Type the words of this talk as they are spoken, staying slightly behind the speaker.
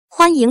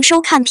欢迎收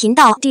看频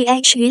道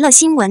D.H 娱乐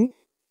新闻，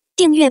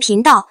订阅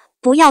频道，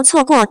不要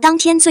错过当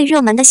天最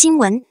热门的新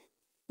闻。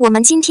我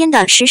们今天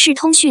的时事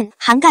通讯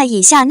涵盖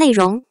以下内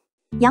容：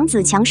杨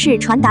紫强势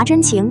传达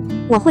真情，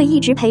我会一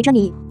直陪着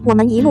你，我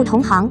们一路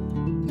同行。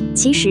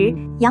其实，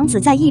杨紫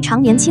在异常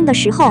年轻的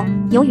时候，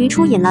由于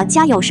出演了《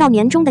家有少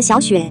年》中的小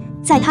雪，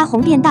在她红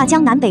遍大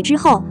江南北之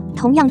后，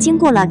同样经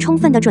过了充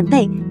分的准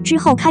备，之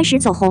后开始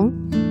走红，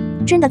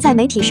真的在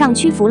媒体上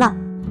屈服了。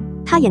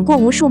她演过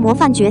无数模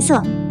范角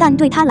色，但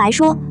对她来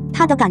说，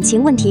她的感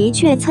情问题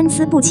却参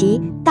差不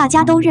齐。大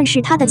家都认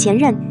识她的前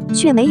任，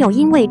却没有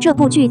因为这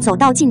部剧走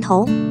到尽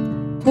头。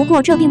不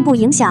过这并不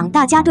影响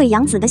大家对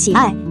杨紫的喜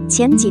爱。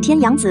前几天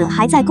杨紫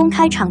还在公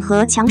开场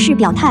合强势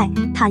表态，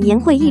坦言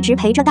会一直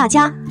陪着大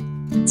家。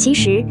其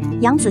实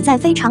杨紫在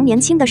非常年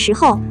轻的时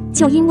候，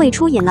就因为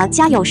出演了《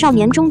家有少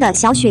年》中的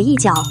小雪一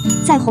角，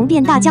在红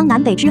遍大江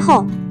南北之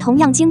后，同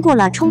样经过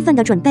了充分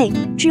的准备，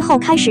之后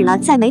开始了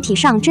在媒体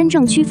上真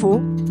正屈服。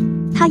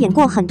她演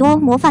过很多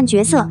模范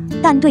角色，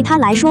但对她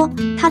来说，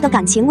她的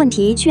感情问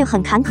题却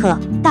很坎坷。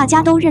大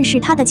家都认识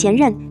她的前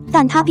任，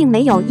但她并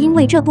没有因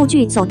为这部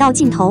剧走到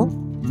尽头。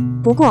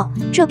不过，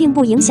这并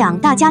不影响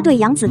大家对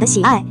杨紫的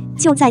喜爱。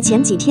就在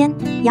前几天，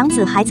杨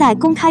紫还在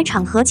公开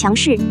场合强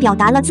势表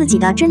达了自己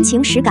的真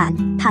情实感，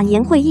坦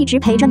言会一直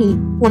陪着你，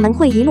我们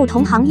会一路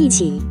同行一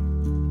起，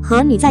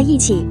和你在一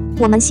起，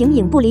我们形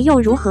影不离又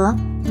如何？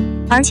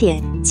而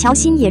且乔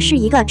欣也是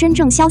一个真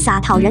正潇洒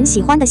讨人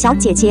喜欢的小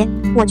姐姐，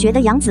我觉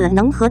得杨紫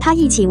能和她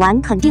一起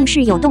玩肯定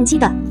是有动机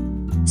的。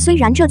虽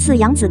然这次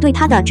杨紫对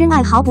她的真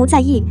爱毫不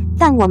在意，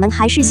但我们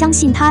还是相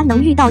信她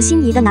能遇到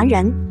心仪的男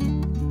人。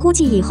估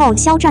计以后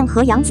肖战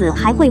和杨紫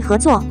还会合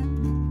作。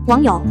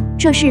网友，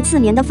这是次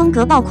年的风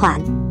格爆款。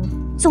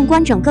纵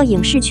观整个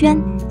影视圈，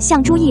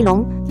像朱一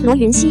龙、罗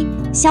云熙、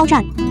肖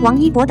战、王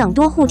一博等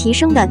多户提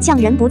升的匠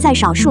人不在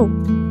少数。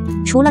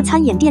除了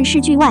参演电视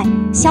剧外，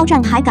肖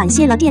战还感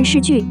谢了电视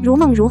剧《如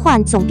梦如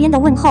幻》总编的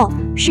问候，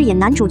饰演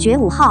男主角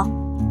5号。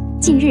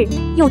近日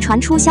又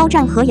传出肖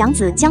战和杨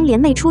紫将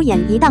联袂出演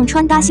一档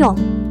穿搭秀。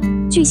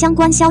据相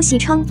关消息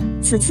称，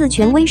此次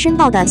权威申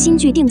报的新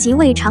剧定极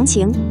为长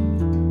情。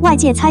外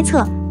界猜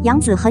测杨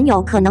紫很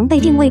有可能被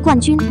定位冠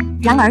军，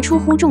然而出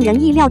乎众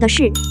人意料的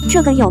是，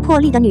这个有魄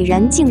力的女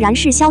人竟然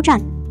是肖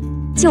战。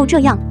就这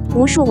样，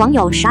无数网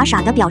友傻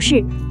傻地表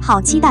示好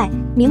期待，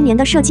明年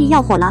的设计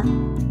要火了。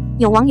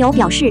有网友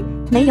表示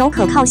没有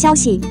可靠消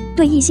息，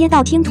对一些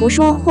道听途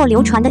说或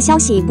流传的消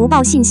息不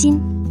抱信心。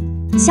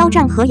肖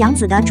战和杨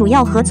紫的主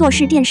要合作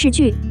是电视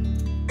剧，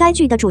该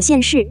剧的主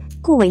线是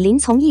顾伟林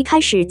从一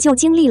开始就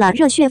经历了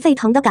热血沸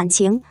腾的感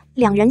情，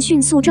两人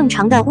迅速正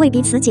常地为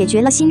彼此解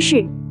决了心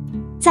事。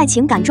在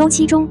情感周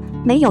期中，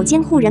没有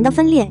监护人的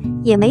分裂，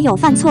也没有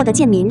犯错的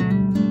贱民。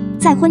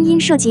在婚姻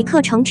涉及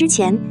课程之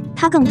前，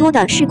它更多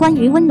的是关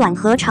于温暖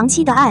和长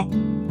期的爱。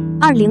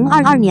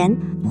2022年，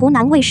湖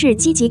南卫视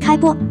积极开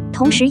播，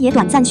同时也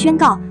短暂宣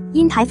告，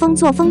因台风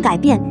作风改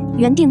变，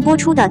原定播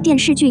出的电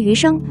视剧《余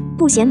生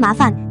不嫌麻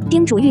烦》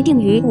叮嘱预定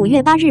于5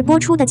月8日播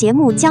出的节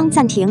目将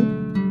暂停。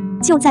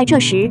就在这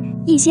时，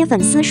一些粉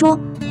丝说，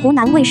湖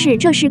南卫视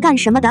这是干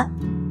什么的？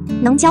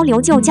能交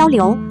流就交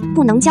流，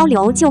不能交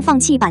流就放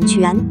弃版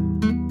权，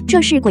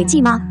这是诡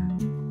计吗？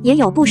也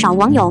有不少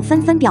网友纷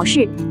纷表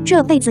示，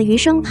这辈子余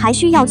生还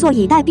需要坐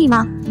以待毙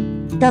吗？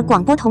的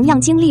广播同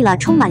样经历了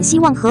充满希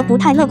望和不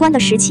太乐观的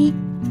时期。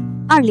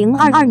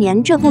2022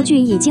年这部剧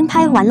已经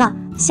拍完了，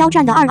肖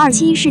战的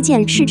227事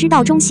件是知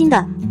道中心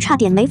的，差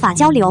点没法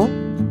交流。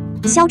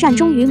肖战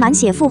终于满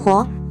血复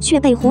活，却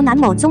被湖南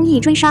某综艺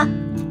追杀。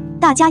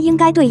大家应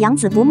该对杨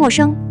紫不陌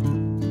生。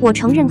我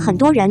承认很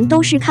多人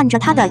都是看着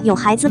她的有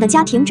孩子的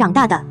家庭长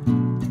大的。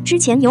之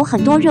前有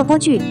很多热播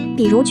剧，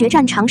比如《决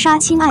战长沙》、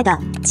亲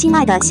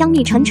爱的香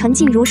蜜沉沉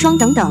烬如霜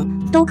等等，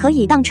都可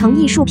以当成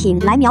艺术品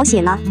来描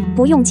写了，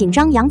不用紧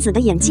张杨紫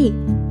的演技。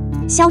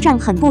肖战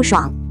很不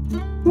爽。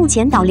目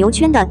前导流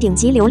圈的顶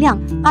级流量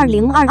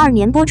，2022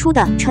年播出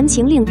的《陈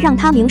情令》让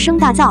他名声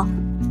大噪。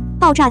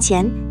爆炸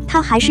前，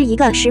他还是一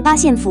个18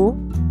线符。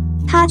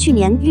他去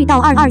年遇到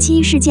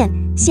227事件，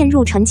陷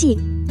入沉寂。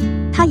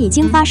它已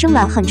经发生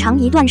了很长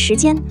一段时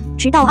间，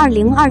直到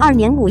2022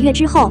年5月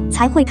之后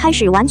才会开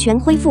始完全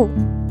恢复。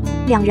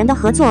两人的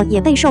合作也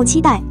备受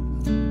期待，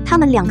他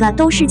们两个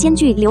都是兼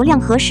具流量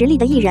和实力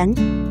的艺人，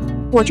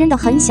我真的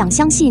很想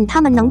相信他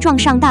们能撞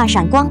上大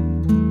闪光。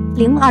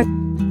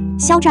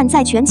肖战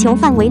在全球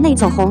范围内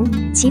走红，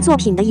其作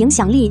品的影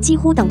响力几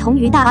乎等同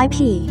于大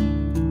IP。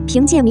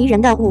凭借迷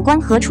人的五官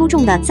和出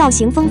众的造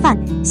型风范，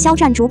肖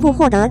战逐步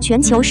获得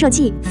全球设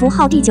计符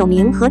号第9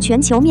名和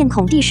全球面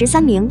孔第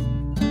13名。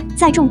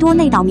在众多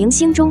内岛明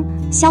星中，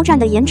肖战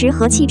的颜值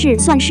和气质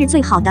算是最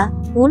好的，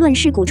无论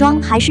是古装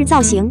还是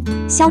造型，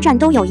肖战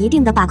都有一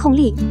定的把控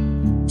力。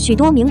许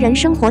多名人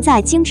生活在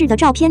精致的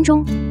照片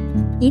中，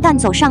一旦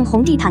走上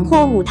红地毯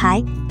或舞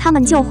台，他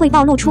们就会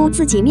暴露出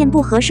自己面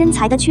部和身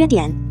材的缺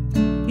点。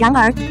然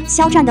而，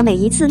肖战的每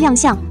一次亮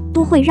相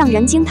都会让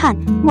人惊叹，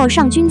陌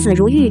上君子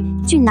如玉，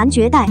俊男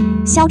绝代，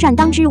肖战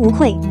当之无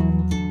愧。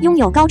拥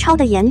有高超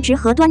的颜值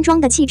和端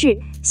庄的气质，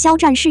肖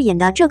战饰演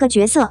的这个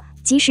角色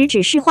即使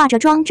只是化着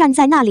妆站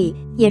在那里，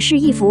也是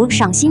一幅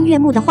赏心悦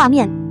目的画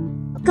面。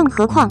更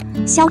何况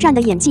肖战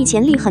的演技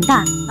潜力很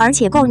大，而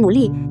且够努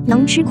力，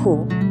能吃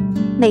苦。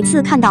每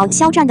次看到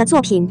肖战的作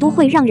品都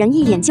会让人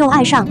一眼就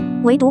爱上，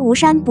唯独无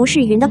山不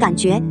是云的感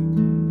觉。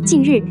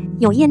近日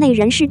有业内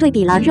人士对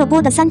比了热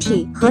播的《三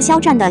体》和肖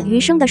战的《余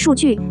生》的数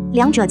据，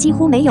两者几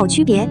乎没有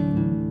区别。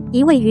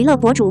一位娱乐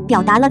博主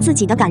表达了自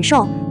己的感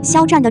受，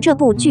肖战的这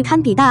部剧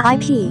堪比大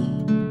IP。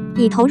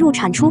以投入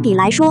产出比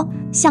来说，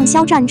像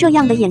肖战这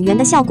样的演员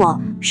的效果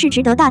是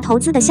值得大投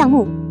资的项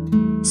目。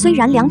虽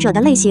然两者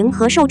的类型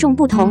和受众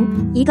不同，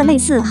一个类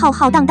似浩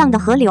浩荡荡的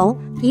河流，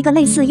一个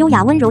类似优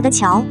雅温柔的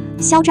桥，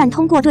肖战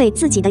通过对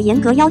自己的严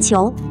格要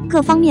求，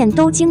各方面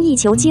都精益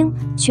求精，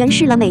诠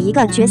释了每一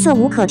个角色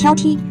无可挑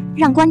剔，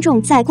让观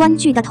众在观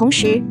剧的同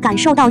时感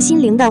受到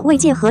心灵的慰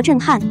藉和震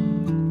撼。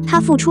他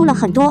付出了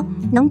很多，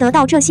能得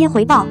到这些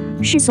回报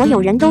是所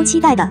有人都期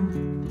待的。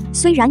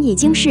虽然已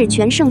经是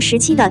全盛时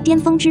期的巅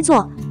峰之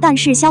作，但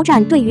是肖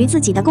战对于自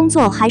己的工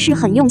作还是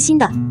很用心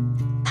的。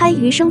拍《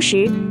余生》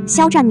时，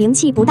肖战名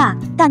气不大，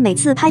但每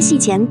次拍戏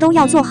前都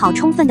要做好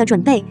充分的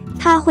准备，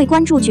他会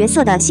关注角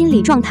色的心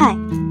理状态。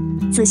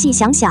仔细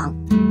想想，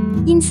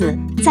因此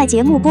在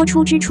节目播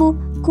出之初，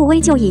顾威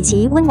就以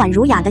其温婉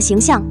儒雅的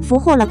形象俘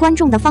获了观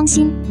众的芳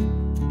心。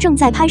正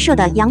在拍摄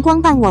的《阳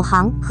光伴我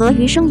航》和《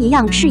余生》一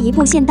样是一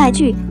部现代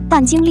剧，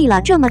但经历了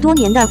这么多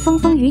年的风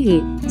风雨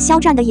雨，肖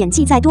战的演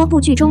技在多部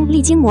剧中历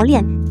经磨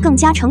练，更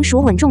加成熟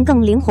稳重，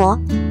更灵活。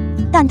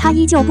但他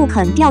依旧不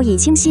肯掉以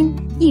轻心，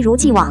一如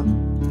既往。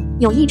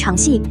有一场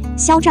戏，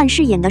肖战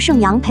饰演的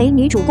盛阳陪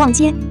女主逛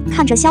街，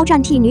看着肖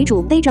战替女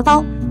主背着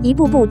包，一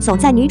步步走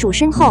在女主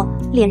身后，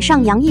脸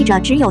上洋溢着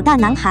只有大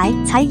男孩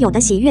才有的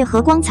喜悦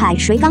和光彩。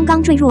谁刚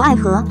刚坠入爱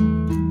河？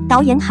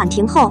导演喊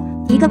停后，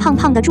一个胖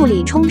胖的助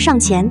理冲上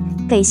前，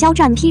给肖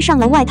战披上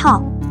了外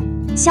套。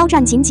肖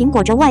战紧紧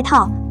裹着外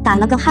套，打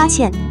了个哈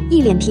欠，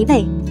一脸疲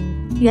惫。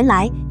原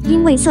来，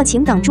因为色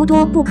情等诸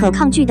多不可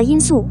抗拒的因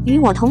素，与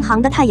我同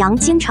行的太阳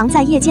经常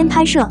在夜间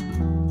拍摄。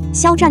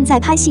肖战在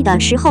拍戏的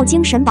时候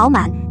精神饱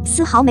满，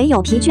丝毫没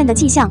有疲倦的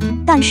迹象，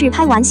但是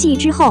拍完戏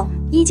之后，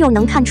依旧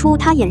能看出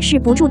他掩饰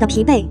不住的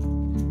疲惫。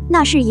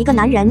那是一个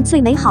男人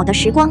最美好的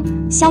时光，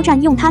肖战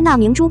用他那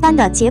明珠般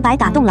的洁白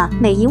打动了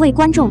每一位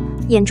观众，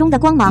眼中的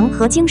光芒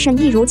和精神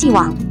一如既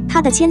往，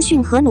他的谦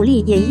逊和努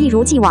力也一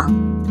如既往。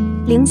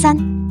03，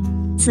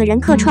此人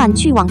客串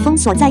去网封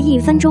锁在1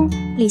分钟，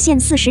里线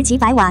40集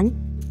白完。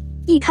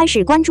一开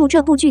始关注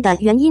这部剧的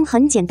原因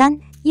很简单，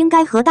应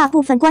该和大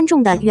部分观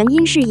众的原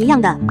因是一样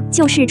的，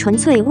就是纯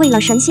粹为了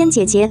神仙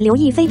姐姐刘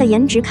亦菲的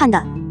颜值看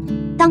的。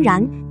当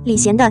然，李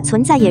贤的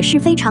存在也是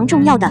非常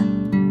重要的，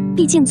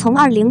毕竟从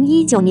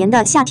2019年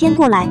的夏天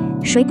过来，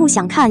谁不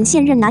想看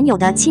现任男友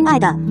的亲爱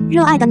的、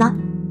热爱的呢？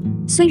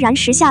虽然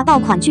时下爆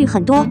款剧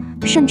很多，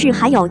甚至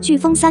还有飓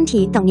风、三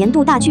体等年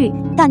度大剧，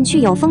但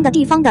去有风的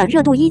地方的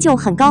热度依旧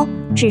很高，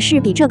只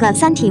是比这个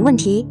三体问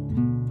题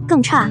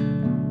更差。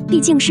毕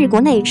竟是国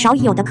内少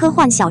有的科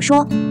幻小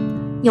说，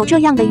有这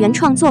样的原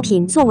创作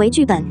品作为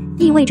剧本，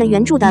意味着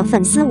原著的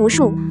粉丝无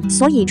数，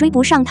所以追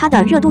不上它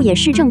的热度也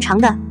是正常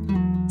的。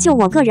就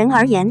我个人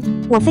而言，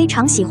我非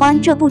常喜欢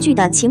这部剧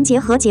的情节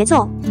和节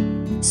奏。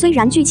虽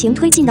然剧情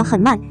推进得很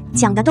慢，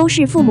讲的都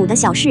是父母的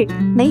小事，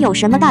没有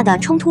什么大的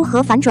冲突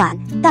和反转，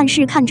但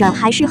是看着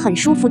还是很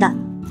舒服的。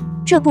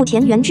这部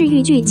田园治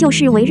愈剧就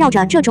是围绕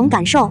着这种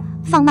感受，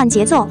放慢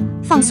节奏，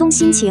放松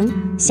心情，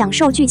享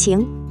受剧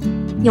情。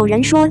有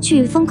人说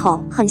去风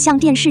口很像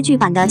电视剧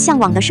版的《向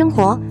往的生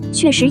活》，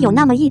确实有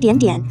那么一点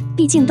点，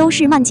毕竟都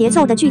是慢节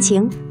奏的剧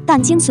情，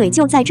但精髓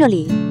就在这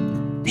里。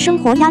生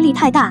活压力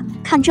太大，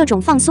看这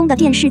种放松的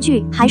电视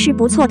剧还是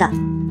不错的。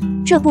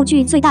这部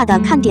剧最大的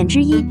看点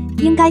之一，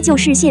应该就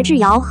是谢之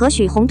遥和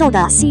许红豆的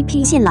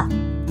CP 线了。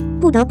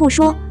不得不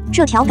说，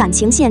这条感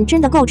情线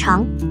真的够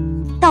长，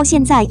到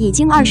现在已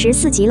经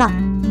24集了。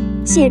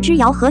谢之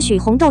遥和许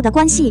红豆的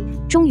关系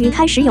终于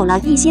开始有了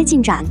一些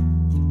进展。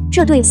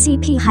这对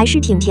CP 还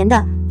是挺甜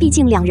的，毕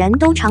竟两人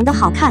都长得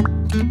好看。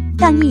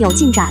但一有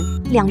进展，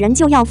两人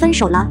就要分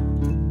手了。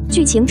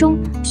剧情中，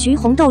徐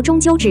红豆终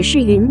究只是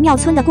云庙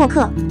村的过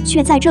客，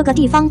却在这个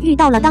地方遇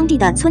到了当地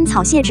的村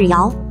草谢之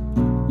遥。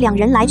两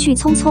人来去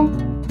匆匆。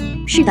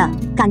是的，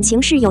感情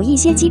是有一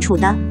些基础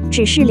的，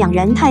只是两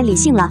人太理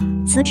性了，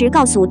辞职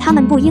告诉他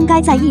们不应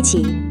该在一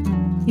起。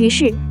于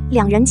是，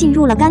两人进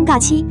入了尴尬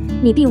期，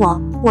你逼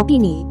我，我逼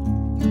你。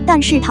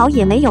但是逃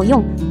也没有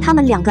用，他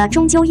们两个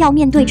终究要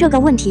面对这个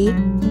问题。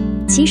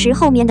其实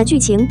后面的剧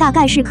情大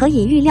概是可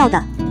以预料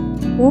的，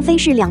无非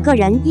是两个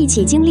人一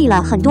起经历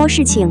了很多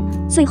事情，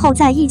最后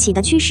在一起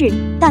的趋势，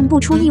但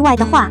不出意外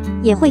的话，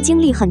也会经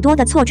历很多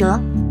的挫折，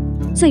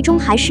最终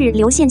还是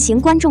流线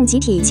型观众集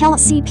体敲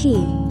CP。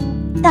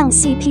但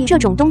CP 这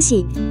种东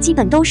西，基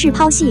本都是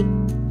抛戏。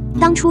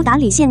当初打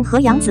李现和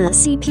杨紫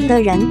CP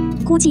的人，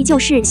估计就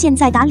是现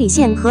在打李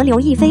现和刘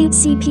亦菲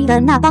CP 的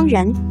那帮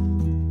人。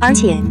而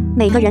且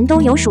每个人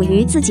都有属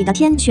于自己的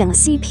天选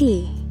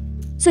CP。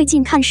最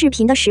近看视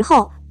频的时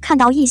候，看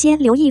到一些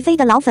刘亦菲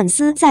的老粉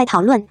丝在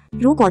讨论，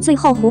如果最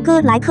后胡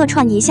歌来客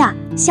串一下，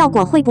效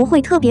果会不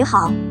会特别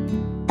好？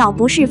倒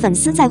不是粉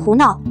丝在胡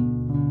闹，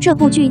这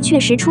部剧确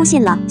实出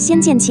现了《仙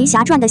剑奇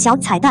侠传》的小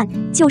彩蛋，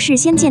就是《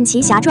仙剑奇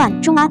侠传》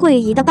中阿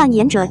贵仪的扮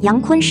演者杨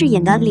坤饰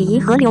演的李仪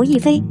和刘亦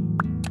菲。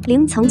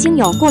曾经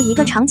有过一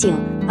个场景，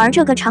而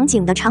这个场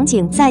景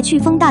在去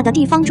风大的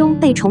地方中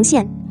被重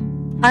现。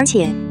而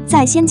且在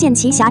《仙剑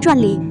奇侠传》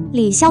里，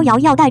李逍遥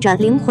要带着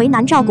回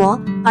南诏国，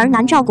而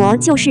南诏国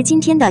就是今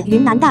天的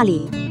云南大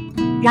理。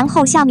然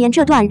后下面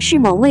这段是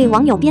某位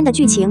网友编的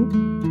剧情，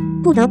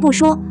不得不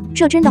说，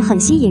这真的很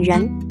吸引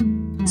人。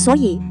所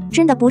以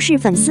真的不是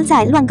粉丝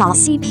在乱搞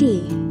CP。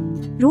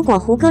如果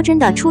胡歌真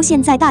的出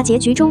现在大结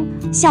局中，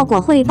效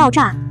果会爆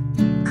炸。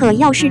可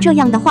要是这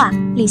样的话，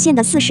李现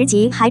的40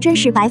集还真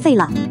是白费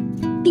了。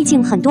毕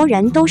竟很多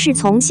人都是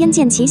从《仙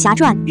剑奇侠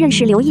传》认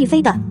识刘亦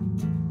菲的。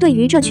对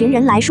于这群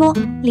人来说，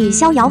李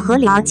逍遥和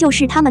李儿就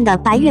是他们的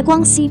白月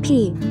光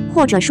CP，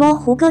 或者说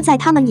胡歌在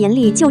他们眼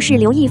里就是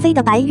刘亦菲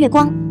的白月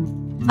光。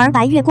而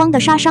白月光的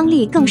杀伤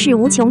力更是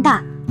无穷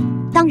大。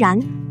当然，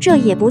这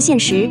也不现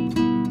实。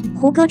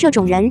胡歌这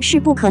种人是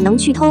不可能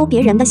去偷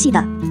别人的戏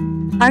的，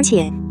而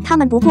且他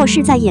们不过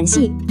是在演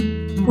戏。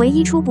唯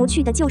一出不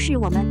去的就是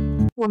我们。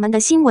我们的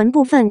新闻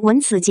部分文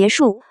此结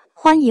束，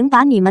欢迎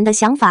把你们的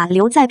想法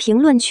留在评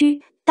论区，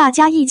大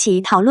家一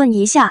起讨论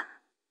一下。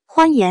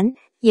欢迎，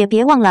也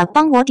别忘了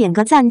帮我点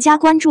个赞加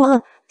关注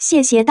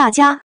谢谢大家。